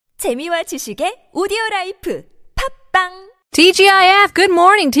재미와 지식의 오디오라이프 팝빵 TGIF, good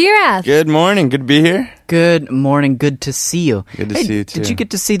morning, Teerath. Good morning. Good to be here. Good morning. Good to see you. Good to see you too. Did you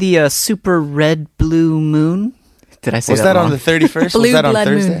get to see the super red blue moon? Did I say Was that that wrong? on the 31st? Blue Was that on blood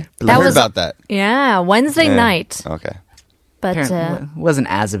Thursday? moon. I That heard was- about that. Yeah, Wednesday Yeah. night. Okay. But Apparently, wasn't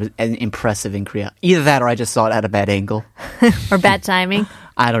as impressive in Korea. Either that or I just saw it at a bad angle. or bad timing.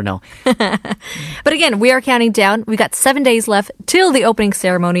 I don't know. But again, we are counting down. We got 7 days left till the opening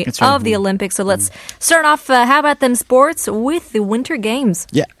ceremony That's right. of the Olympics. So let's start off. How about them sports with the Winter Games?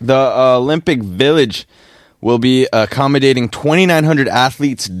 Yeah. The Olympic Village will be accommodating 2,900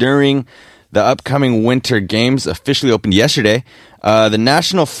 athletes during the upcoming Winter Games, officially opened yesterday. The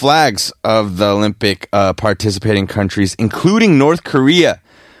national flags of the Olympic participating countries, including North Korea,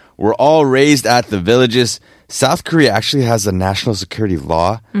 were all raised at the villages. South Korea actually has a national security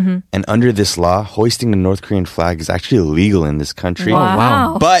law, and under this law, hoisting the North Korean flag is actually illegal in this country.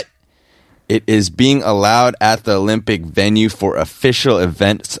 Wow. But it is being allowed at the Olympic venue for official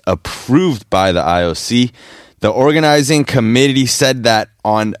events approved by the IOC. The organizing committee said that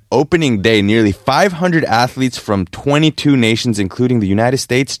on opening day, nearly 500 athletes from 22 nations, including the United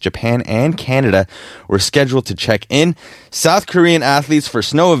States, Japan, and Canada, were scheduled to check in. South Korean athletes for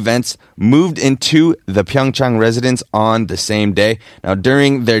snow events moved into the Pyeongchang residence on the same day. Now,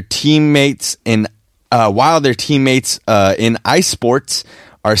 while their teammates in ice sports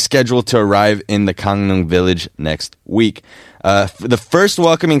are scheduled to arrive in the Gangneung village next week. The first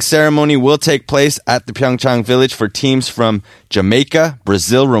welcoming ceremony will take place at the Pyeongchang village for teams from Jamaica,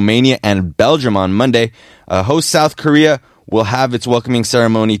 Brazil, Romania, and Belgium on Monday. Host South Korea will have its welcoming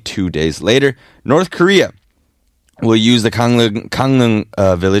ceremony 2 days later. North Korea will use the Gangneung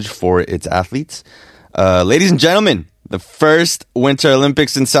village for its athletes. Ladies and gentlemen, the first Winter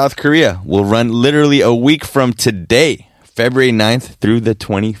Olympics in South Korea will run literally a week from today, February 9th through the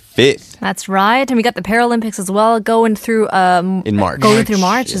 25th. That's right. And we got the Paralympics as well going through In March. Going through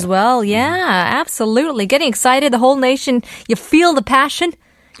March as well. Yeah, absolutely. Getting excited. The whole nation. You feel the passion.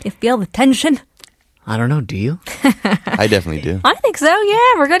 You feel the tension. I don't know. Do you? I definitely do. I think so.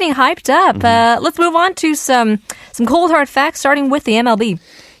 Yeah, we're getting hyped up. Let's move on to some cold hard facts, starting with the MLB.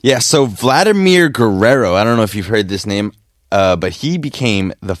 Yeah, so Vladimir Guerrero, I don't know if you've heard this name, but he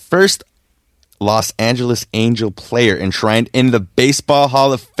became the first Los Angeles Angel player enshrined in the Baseball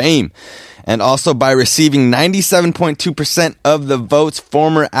Hall of Fame. And also by receiving 97.2% of the votes,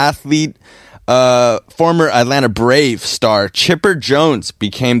 former Atlanta Brave star Chipper Jones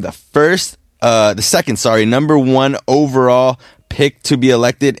became the second number one overall pick to be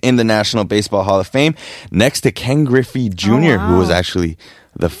elected in the National Baseball Hall of Fame, next to Ken Griffey Jr., who was actually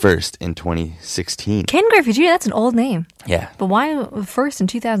the first in 2016. Ken Griffey Jr., that's an old name. Yeah. But why first in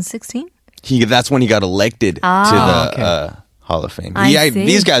 2016? That's when he got elected to the Hall of Fame. I see.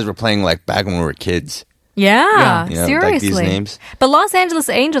 These guys were playing like back when we were kids. Yeah, You know, seriously. like these names. But Los Angeles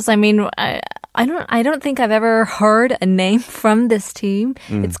Angels, I mean, I don't think I've ever heard a name from this team.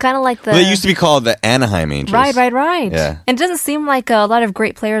 It's kind of like the... Well, they used to be called the Anaheim Angels. Right. Yeah. And it doesn't seem like a lot of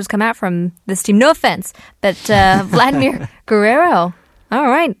great players come out from this team. No offense, but Vladimir Guerrero, all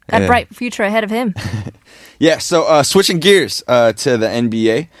right, a bright future ahead of him. Yeah, so switching gears to the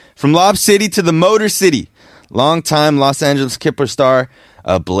NBA. From Lob City to the Motor City. Longtime Los Angeles Clipper star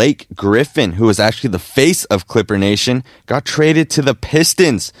Blake Griffin, who was actually the face of Clipper Nation, got traded to the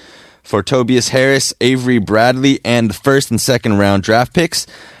Pistons for Tobias Harris, Avery Bradley, and the first and second round draft picks.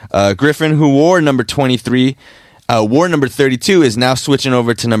 Griffin, who wore number 32, is now switching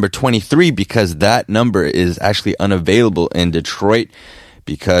over to number 23 because that number is actually unavailable in Detroit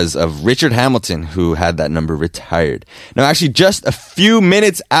because of Richard Hamilton, who had that number retired. Now, actually, just a few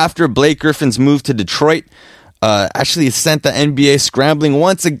minutes after Blake Griffin's move to Detroit, actually sent the NBA scrambling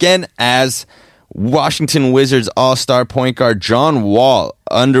once again as Washington Wizards all-star point guard John Wall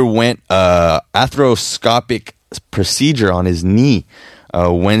underwent arthroscopic procedure on his knee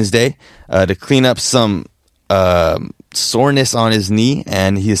Wednesday to clean up some soreness on his knee,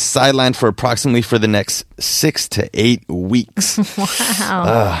 and he is sidelined for approximately for the next 6 to 8 weeks.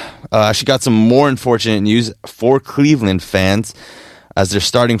 Wow. She got some more unfortunate news for Cleveland fans as their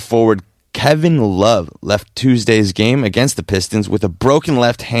starting forward Kevin Love left Tuesday's game against the Pistons with a broken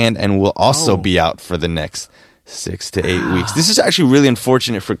left hand and will also be out for the next 6 to 8 weeks. This is actually really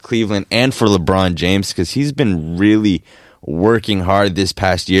unfortunate for Cleveland and for LeBron James because he's been really working hard this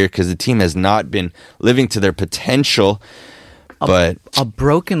past year because the team has not been living to their potential. But a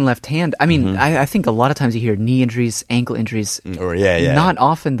broken left hand. I mean, I think a lot of times you hear knee injuries, ankle injuries. Or Not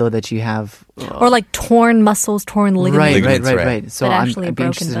often though that you have or like torn muscles, torn ligaments. Right. So But I'd actually a be broken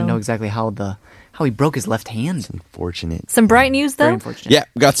interested to bone. know exactly how Oh, he broke his left hand. Unfortunate. Some bright news, Very though. unfortunate. Yeah,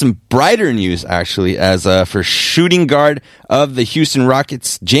 got some brighter news actually. As for shooting guard of the Houston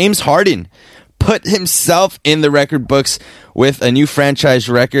Rockets, James Harden put himself in the record books with a new franchise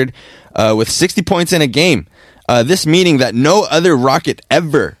record with 60 points in a game. This meaning that no other Rocket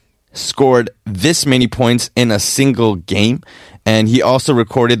ever scored this many points in a single game. And he also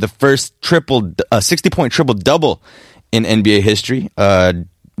recorded the first 60-point triple-double in NBA history.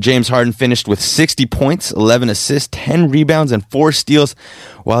 James Harden finished with 60 points, 11 assists, 10 rebounds, and 4 steals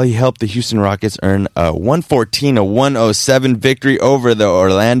while he helped the Houston Rockets earn a 114-107 victory over the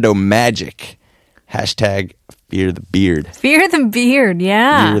Orlando Magic. Hashtag Fear the Beard. Fear the beard,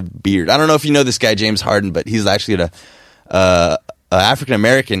 yeah. Fear the Beard. I don't know if you know this guy, James Harden, but he's actually an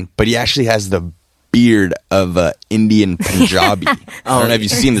African-American, but he actually has the beard of Indian Punjabi. I don't know if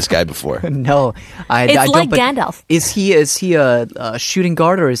you've seen this guy before. No, I It's don't. like but Gandalf. Is he a shooting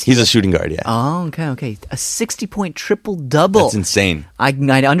guard or is he? He's a shooting guard, yeah. Oh, okay. A 60-point triple-double. That's insane. I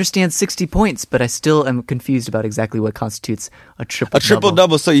understand 60 points, but I still am confused about exactly what constitutes a triple-double. A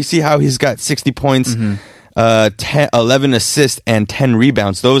triple-double, so you see how he's got 60 points, 11 assists, and 10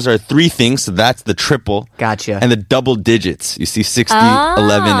 rebounds. Those are 3 things, so that's the triple. Gotcha. And the double digits. You see 60,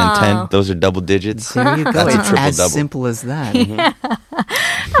 11, and 10. Those are double digits. There you go. That's a It's triple-double. as simple as that.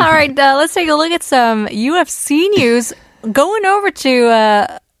 All right, let's take a look at some UFC news. Going over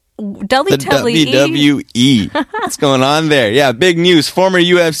to The WWE. WWE. What's going on there? Yeah, big news. Former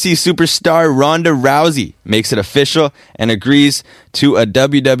UFC superstar Ronda Rousey makes it official and agrees to a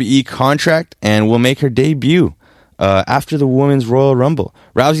WWE contract and will make her debut after the Women's Royal Rumble.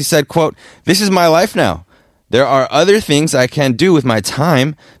 Rousey said, quote, "This is my life now. There are other things I can do with my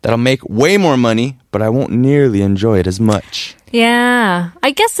time that'll make way more money, but I won't nearly enjoy it as much." Yeah,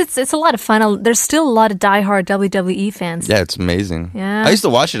 I guess it's a lot of fun. There's still a lot of diehard WWE fans. Yeah, it's amazing. Yeah. I used to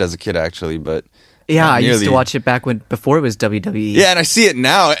watch it as a kid, actually, but Yeah, not I used to nearly. watch it back before it was WWE. Yeah, and I see it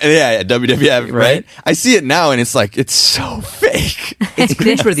now. Yeah, WWF, right? Right. I see it now, and it's like, it's so fake. It's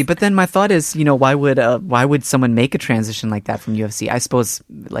cringeworthy. But then my thought is, why would someone make a transition like that from UFC? I suppose,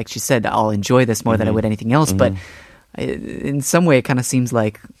 like she said, I'll enjoy this more than I would anything else. But in some way, it kind of seems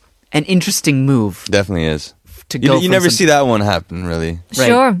like an interesting move Definitely is. to go. You from never some- see that one happen, really. Right.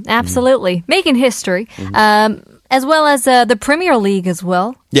 Sure, absolutely. Making history. As well as the Premier League as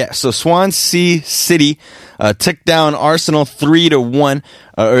well. Yeah, so Swansea City took down Arsenal 3-1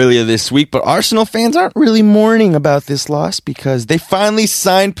 earlier this week, but Arsenal fans aren't really mourning about this loss because they finally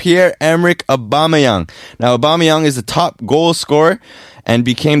signed Pierre-Emerick Aubameyang. Now, Aubameyang is the top goal scorer and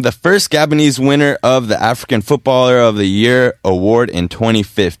became the first Gabonese winner of the African Footballer of the Year award in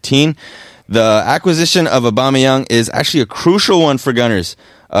 2015. The acquisition of Aubameyang is actually a crucial one for Gunners,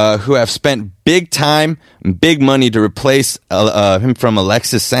 who have spent big time and big money to replace him from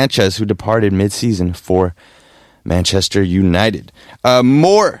Alexis Sanchez, who departed mid-season for Manchester United.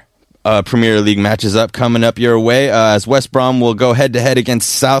 More Premier League matches coming up your way, as West Brom will go head-to-head against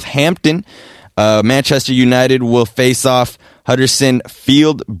Southampton. Manchester United will face off Huddersfield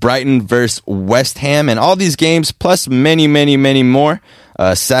Field, Brighton versus West Ham, and all these games, plus many, many, many more,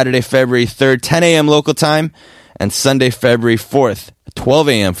 Saturday, February 3rd, 10 a.m. local time, and Sunday, February 4th, 12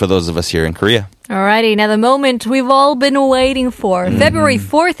 a.m. for those of us here in Korea. Alrighty, now the moment we've all been waiting for. February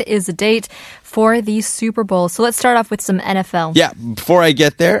 4th is the date for the Super Bowl. So let's start off with some NFL. Yeah, before I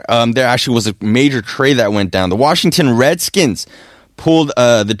get there, there actually was a major trade that went down. The Washington Redskins pulled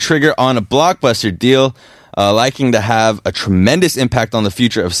the trigger on a blockbuster deal, liking to have a tremendous impact on the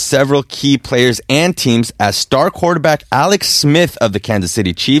future of several key players and teams as star quarterback Alex Smith of the Kansas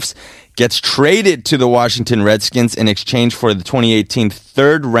City Chiefs gets traded to the Washington Redskins in exchange for the 2018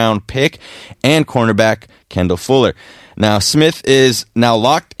 third-round pick and cornerback Kendall Fuller. Now, Smith is now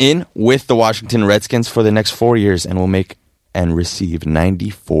locked in with the Washington Redskins for the next 4 years and will make and receive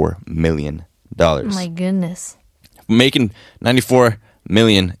 $94 million. Oh my goodness. Making $94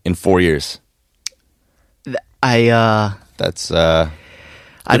 million in 4 years. That's good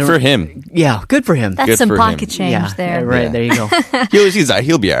for him. Yeah, good for him. That's Good some for pocket him. change yeah, there. right. Yeah. There you go.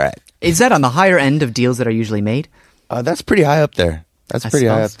 He'll be all right. Is that on the higher end of deals that are usually made? That's pretty high up there. That's I pretty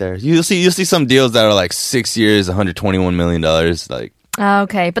high suppose. up there. You'll see some deals that are like 6 years, $121 million. Like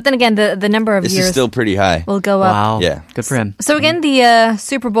Okay, but then again, the number of this years is still pretty high. will go up. Wow. Yeah. Good for him. So again, the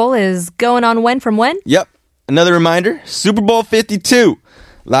Super Bowl is going on when from when? Yep. Another reminder: Super Bowl 52,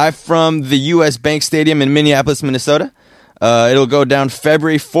 live from the U.S. Bank Stadium in Minneapolis, Minnesota. It'll go down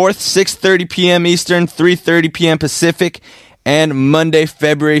February 4th, 6:30 p.m. Eastern, 3:30 p.m. Pacific, and Monday,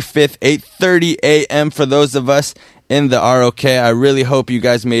 February 5th, 8:30 a.m. for those of us in the ROK. I really hope you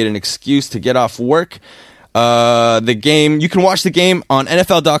guys made an excuse to get off work The game, you can watch the game on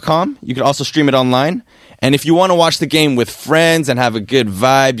NFL.com. You can also stream it online. And if you want to watch the game with friends and have a good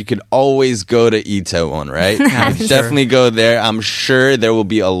vibe, you could always go to Itaewon, right? Definitely go there. I'm sure there will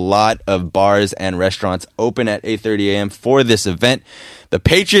be a lot of bars and restaurants open at 8:30 a.m. for this event. The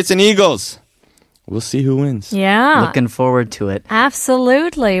Patriots and Eagles. We'll see who wins. Yeah. Looking forward to it.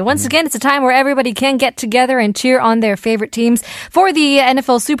 Absolutely. Once again, it's a time where everybody can get together and cheer on their favorite teams for the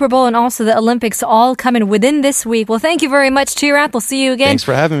NFL Super Bowl and also the Olympics, all coming within this week. Well, thank you very much, Teerath. We'll see you again. Thanks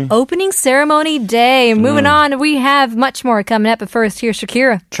for having me. Opening ceremony day. Moving on, we have much more coming up, but first, here's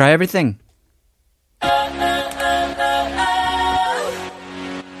Shakira. Try everything.